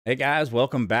Hey guys,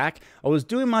 welcome back. I was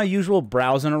doing my usual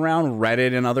browsing around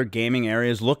Reddit and other gaming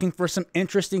areas looking for some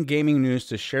interesting gaming news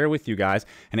to share with you guys,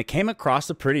 and it came across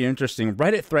a pretty interesting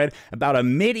Reddit thread about a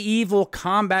medieval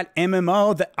combat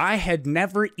MMO that I had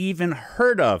never even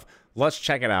heard of. Let's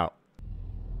check it out.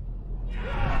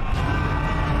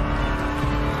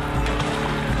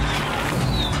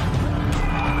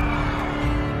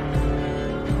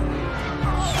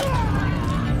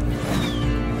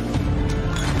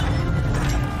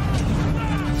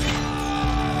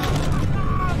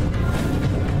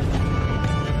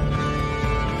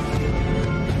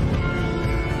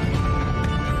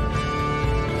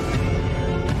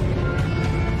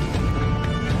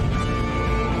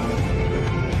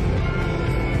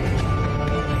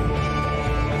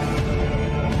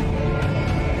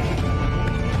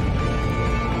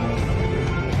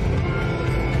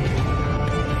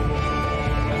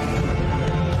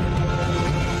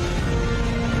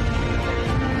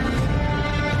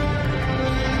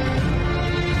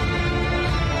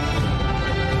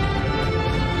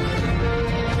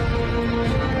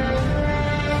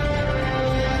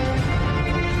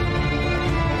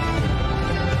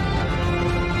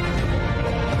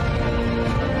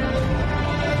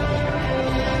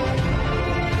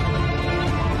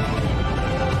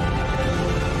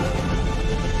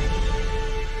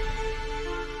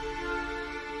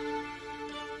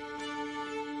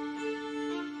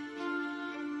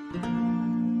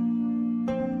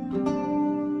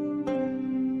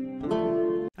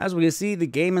 As we can see, the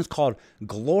game is called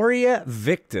Gloria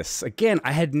Victis. Again,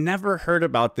 I had never heard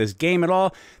about this game at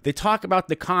all. They talk about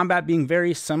the combat being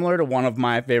very similar to one of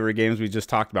my favorite games we just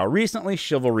talked about recently,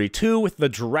 Chivalry 2, with the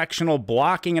directional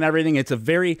blocking and everything. It's a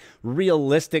very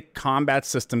realistic combat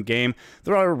system game.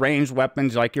 There are ranged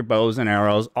weapons like your bows and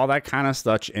arrows, all that kind of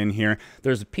stuff in here.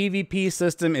 There's a PvP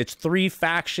system. It's 3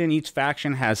 faction. Each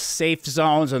faction has safe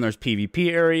zones, and there's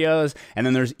PvP areas, and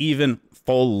then there's even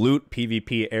full loot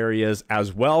PvP areas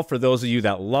as well. For those of you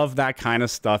that love that kind of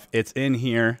stuff, it's in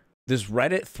here. This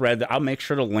Reddit thread that I'll make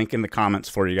sure to link in the comments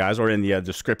for you guys or in the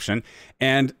description.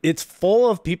 And it's full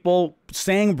of people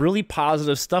saying really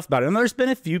positive stuff about it. And there's been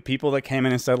a few people that came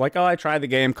in and said like, oh, I tried the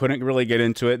game, couldn't really get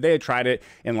into it. They had tried it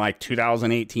in like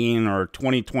 2018 or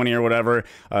 2020 or whatever.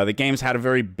 The game's had a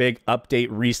very big update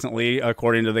recently,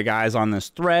 according to the guys on this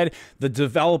thread. The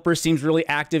developer seems really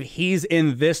active. He's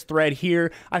in this thread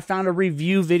here. I found a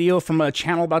review video from a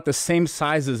channel about the same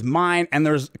size as mine, and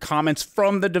there's comments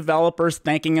from the developers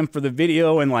thanking him for the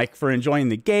video and like for enjoying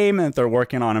the game and that they're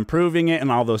working on improving it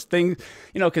and all those things,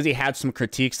 you know, because he had some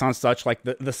critiques on such like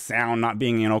the sound not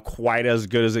being, you know, quite as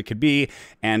good as it could be,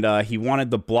 and he wanted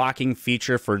the blocking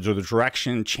feature for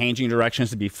the changing directions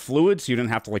to be fluid, so you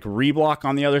didn't have to like reblock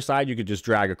on the other side. You could just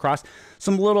drag across.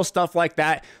 Some little stuff like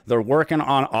that. They're working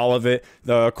on all of it.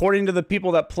 According to the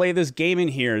people that play this game in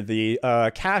here, the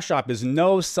cash shop is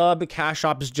no sub. The cash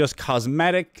shop is just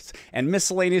cosmetics and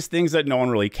miscellaneous things that no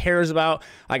one really cares about.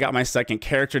 I got my second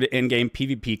character to in-game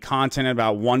PvP content in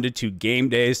about 1 to 2 game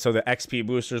days, so the XP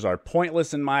boosters are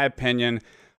pointless in my opinion.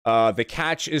 The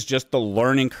catch is just the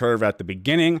learning curve at the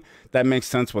beginning. That makes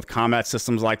sense with combat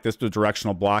systems like this, with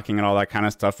directional blocking and all that kind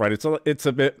of stuff, right? It's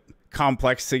a bit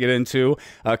complex to get into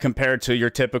compared to your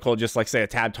typical, just like say a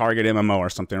tab target MMO or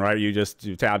something, right? You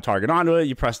tab target onto it,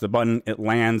 you press the button, it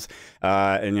lands,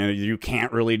 and you know, you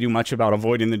can't really do much about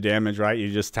avoiding the damage, right?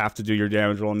 You just have to do your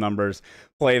damage roll numbers,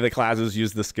 play the classes,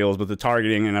 use the skills, but the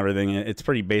targeting and everything, it's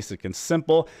pretty basic and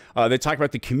simple. They talk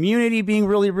about the community being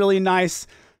really, really nice,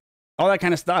 all that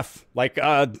kind of stuff. Like,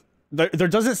 there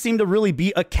doesn't seem to really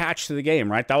be a catch to the game,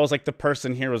 right? That was like the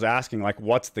person here was asking, like,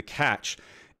 what's the catch?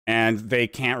 And they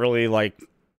can't really like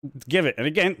give it. And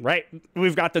again, right,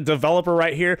 we've got the developer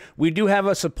right here. We do have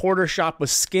a supporter shop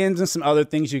with skins and some other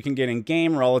things you can get in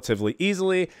game relatively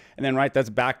easily. And then right,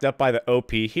 that's backed up by the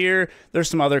OP here. There's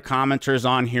some other commenters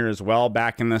on here as well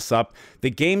backing this up. The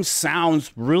game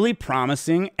sounds really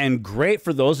promising and great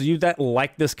for those of you that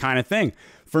like this kind of thing.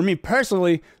 For me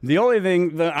personally, the only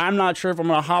thing that I'm not sure if I'm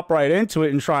going to hop right into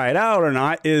it and try it out or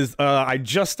not is I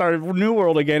just started New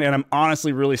World again, and I'm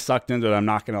honestly really sucked into it. I'm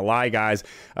not going to lie, guys.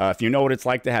 If you know what it's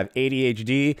like to have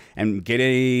ADHD and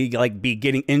be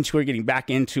getting into it, getting back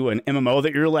into an MMO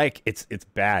that you're like, it's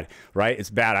bad, right? It's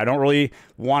bad. I don't really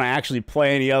want to actually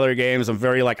play any other games. I'm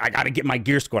very like, I got to get my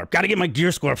gear score up. Got to get my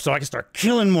gear score up so I can start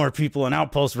killing more people in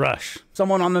Outpost Rush.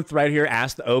 Someone on the thread here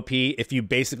asked the OP if you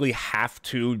basically have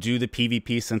to do the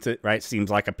PvP PvP, since it seems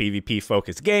like a PvP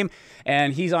focused game.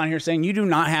 And he's on here saying you do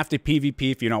not have to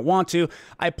PvP if you don't want to.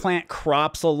 I plant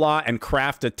crops a lot and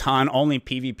craft a ton, only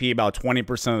PvP about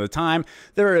 20% of the time.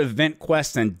 There are event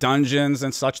quests and dungeons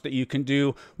and such that you can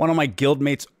do. One of my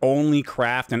guildmates only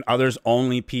craft and others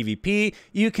only PvP.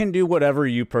 You can do whatever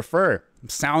you prefer.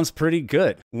 Sounds pretty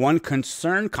good. One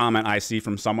concern comment I see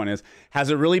from someone is, has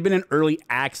it really been in early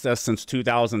access since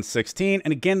 2016?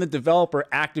 And again, the developer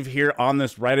active here on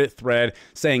this Reddit thread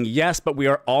saying yes, but we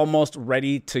are almost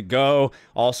ready to go.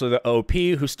 Also, the OP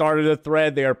who started the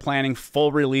thread, they are planning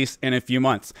full release in a few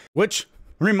months, which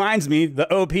reminds me,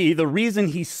 the OP, the reason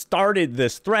he started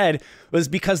this thread was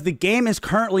because the game is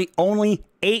currently only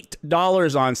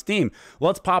 $8 on Steam.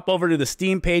 Let's pop over to the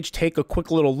Steam page, take a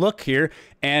quick little look here,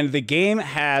 and the game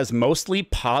has mostly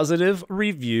positive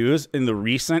reviews in the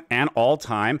recent and all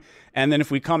time. And then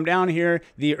if we come down here,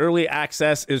 the early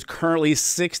access is currently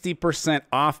 60%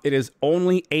 off. It is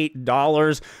only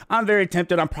 $8. I'm very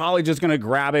tempted. I'm probably just gonna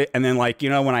grab it, and then, like, you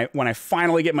know, when I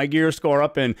finally get my gear score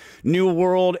up in New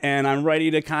World and I'm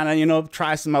ready to kind of, you know,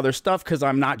 try some other stuff, because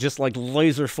I'm not just like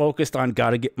laser focused on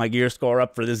gotta get my gear score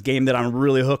up for this game that I'm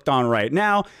really hooked on right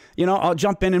now, you know, I'll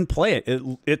jump in and play it.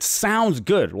 It sounds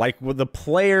good. Like, with the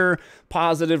player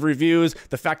positive reviews,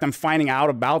 the fact I'm finding out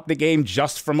about the game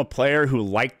just from a player who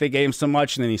liked the game so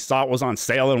much, and then he saw it was on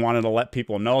sale and wanted to let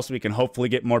people know so we can hopefully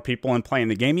get more people in playing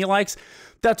the game he likes.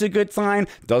 That's a good sign.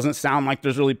 Doesn't sound like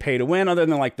there's really pay to win other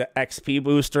than like the XP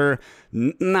booster.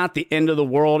 Not the end of the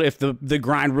world if the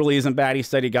grind really isn't bad. He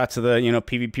said he got to the, you know,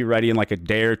 PvP ready in like a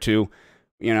day or two.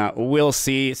 You know, we'll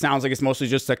see. It sounds like it's mostly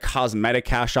just a cosmetic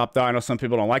cash shop, though. I know some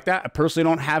people don't like that. I personally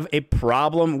don't have a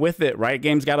problem with it, right?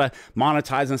 Games got to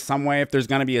monetize in some way if there's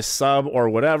going to be a sub or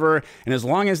whatever. And as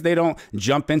long as they don't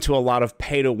jump into a lot of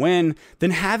pay to win,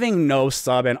 then having no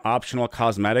sub and optional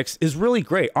cosmetics is really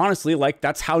great. Honestly, like,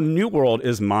 that's how New World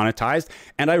is monetized.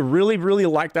 And I really, really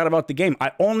like that about the game.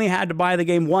 I only had to buy the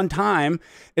game one time.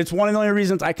 It's one of the only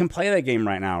reasons I can play that game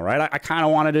right now, right? I kind of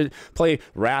wanted to play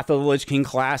Wrath of the Lich King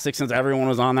Classic since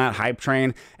everyone was on that hype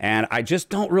train, and I just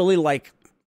don't really like,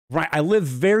 right, I live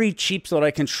very cheap so that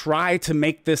I can try to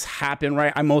make this happen,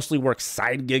 right? I mostly work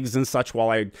side gigs and such while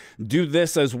I do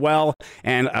this as well,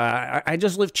 and I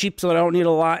just live cheap so that I don't need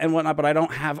a lot and whatnot, but I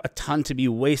don't have a ton to be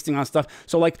wasting on stuff.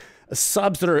 So, like,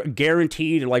 subs that are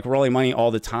guaranteed, like, rolling money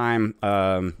all the time,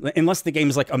 unless the game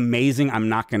is like amazing, I'm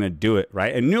not gonna do it,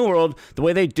 right? In New World, the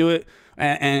way they do it,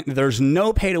 and there's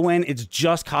no pay to win, it's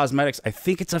just cosmetics. I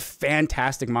think it's a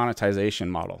fantastic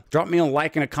monetization model. Drop me a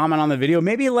like and a comment on the video.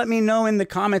 Maybe let me know in the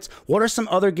comments, what are some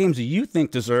other games you think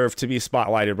deserve to be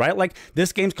spotlighted, right? Like,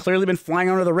 this game's clearly been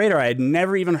flying under the radar. I had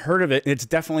never even heard of it. It's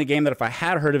definitely a game that if I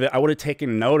had heard of it, I would have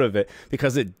taken note of it,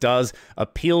 because it does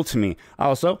appeal to me.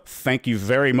 Also, thank you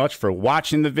very much for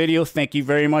watching the video. Thank you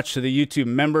very much to the YouTube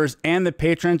members and the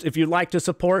patrons. If you'd like to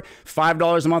support,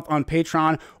 $5 a month on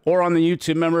Patreon or on the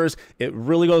YouTube members, it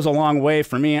really goes a long way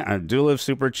for me. I do live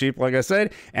super cheap, like I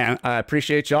said, and I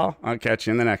appreciate y'all. I'll catch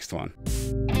you in the next one.